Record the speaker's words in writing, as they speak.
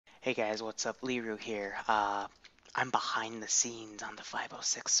Hey guys, what's up? Liru here. I'm behind the scenes on the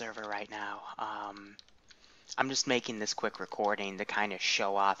 506 server right now. I'm just making this quick recording to kind of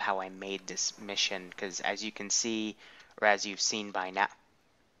show off how I made this mission, because as you can see, or as you've seen by now...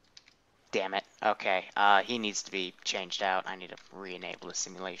 Damn it. Okay, he needs to be changed out. I need to re-enable the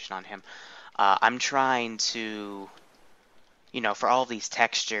simulation on him. I'm trying to, for all these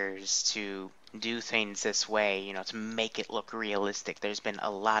textures to do things this way, to make it look realistic. There's been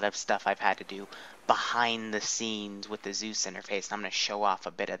a lot of stuff I've had to do behind the scenes with the Zeus interface, and I'm going to show off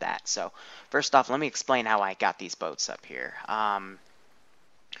a bit of that. So first off, let me explain how I got these boats up here.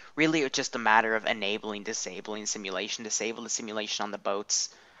 Really, it's just a matter of enabling, disabling simulation. Disable the simulation on the boats,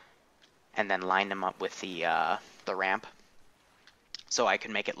 and then line them up with the ramp, so I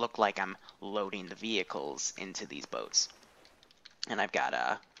can make it look like I'm loading the vehicles into these boats. And I've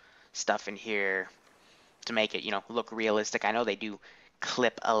got stuff in here to make it, look realistic. I know they do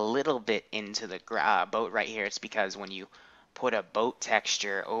clip a little bit into the boat right here. It's because when you put a boat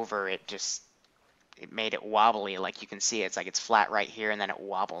texture over it, it made it wobbly. Like you can see, it's like it's flat right here, and then it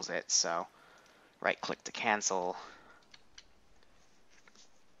wobbles it. So right-click to cancel.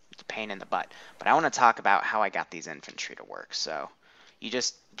 It's a pain in the butt. But I want to talk about how I got these infantry to work. So you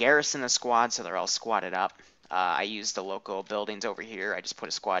just garrison a squad so they're all squatted up. I used the local buildings over here. I just put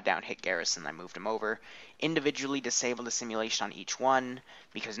a squad down, hit garrison, I moved them over. Individually disable the simulation on each one,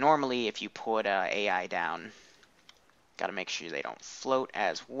 because normally if you put AI down, gotta make sure they don't float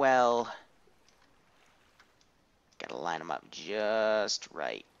as well. Gotta line them up just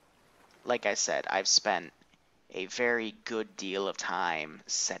right. Like I said, I've spent a very good deal of time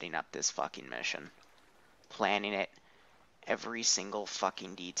setting up this fucking mission. Planning it, every single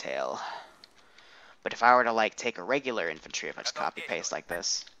fucking detail. But if I were to, take a regular infantry, if I just copy-paste like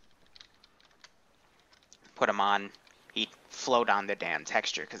this, put him on, he'd float on the damn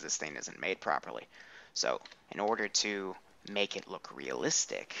texture because this thing isn't made properly. So, in order to make it look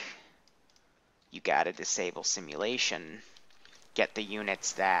realistic, you gotta disable simulation, get the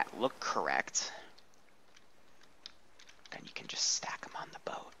units that look correct, then you can just stack them on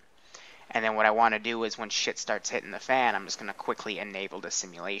the boat. And then what I want to do is when shit starts hitting the fan, I'm just going to quickly enable the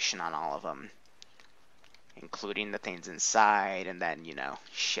simulation on all of them, including the things inside, and then,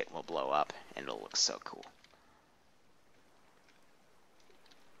 shit will blow up, and it'll look so cool.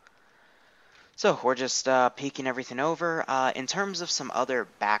 So, we're just peeking everything over. In terms of some other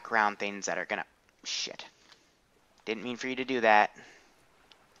background things that are gonna... Shit. Didn't mean for you to do that.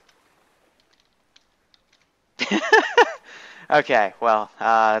 Okay, well,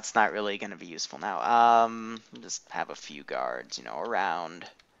 that's not really gonna be useful now. Just have a few guards, around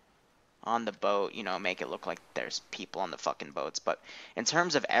on the boat, make it look like there's people on the fucking boats. But in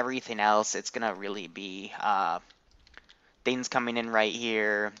terms of everything else, it's gonna really be things coming in right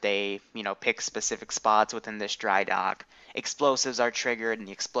here. They, pick specific spots within this dry dock. Explosives are triggered, and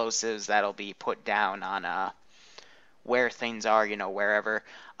the explosives that'll be put down on where things are, wherever.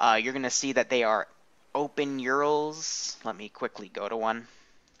 You're gonna see that they are open Urals. Let me quickly go to one.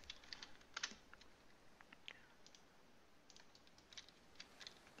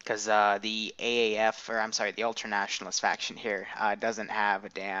 Because the AAF, or I'm sorry, the Ultranationalist faction here doesn't have a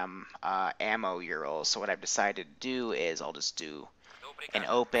damn ammo Ural. So what I've decided to do is I'll just do an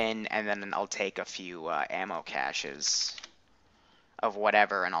open, and then I'll take a few ammo caches of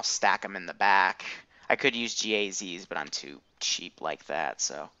whatever, and I'll stack them in the back. I could use GAZs, but I'm too cheap like that,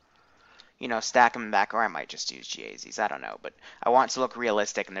 so... stack them back, or I might just use GAZs, I don't know. But I want it to look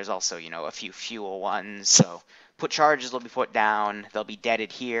realistic, and there's also, a few fuel ones, so put charges will be put down, they'll be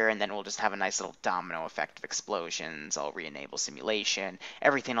deaded here, and then we'll just have a nice little domino effect of explosions. I'll re-enable simulation,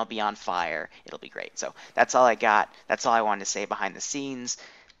 everything will be on fire, it'll be great. So that's all I got, that's all I wanted to say behind the scenes.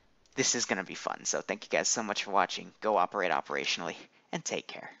 This is going to be fun, so thank you guys so much for watching. Go operate operationally, and take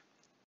care.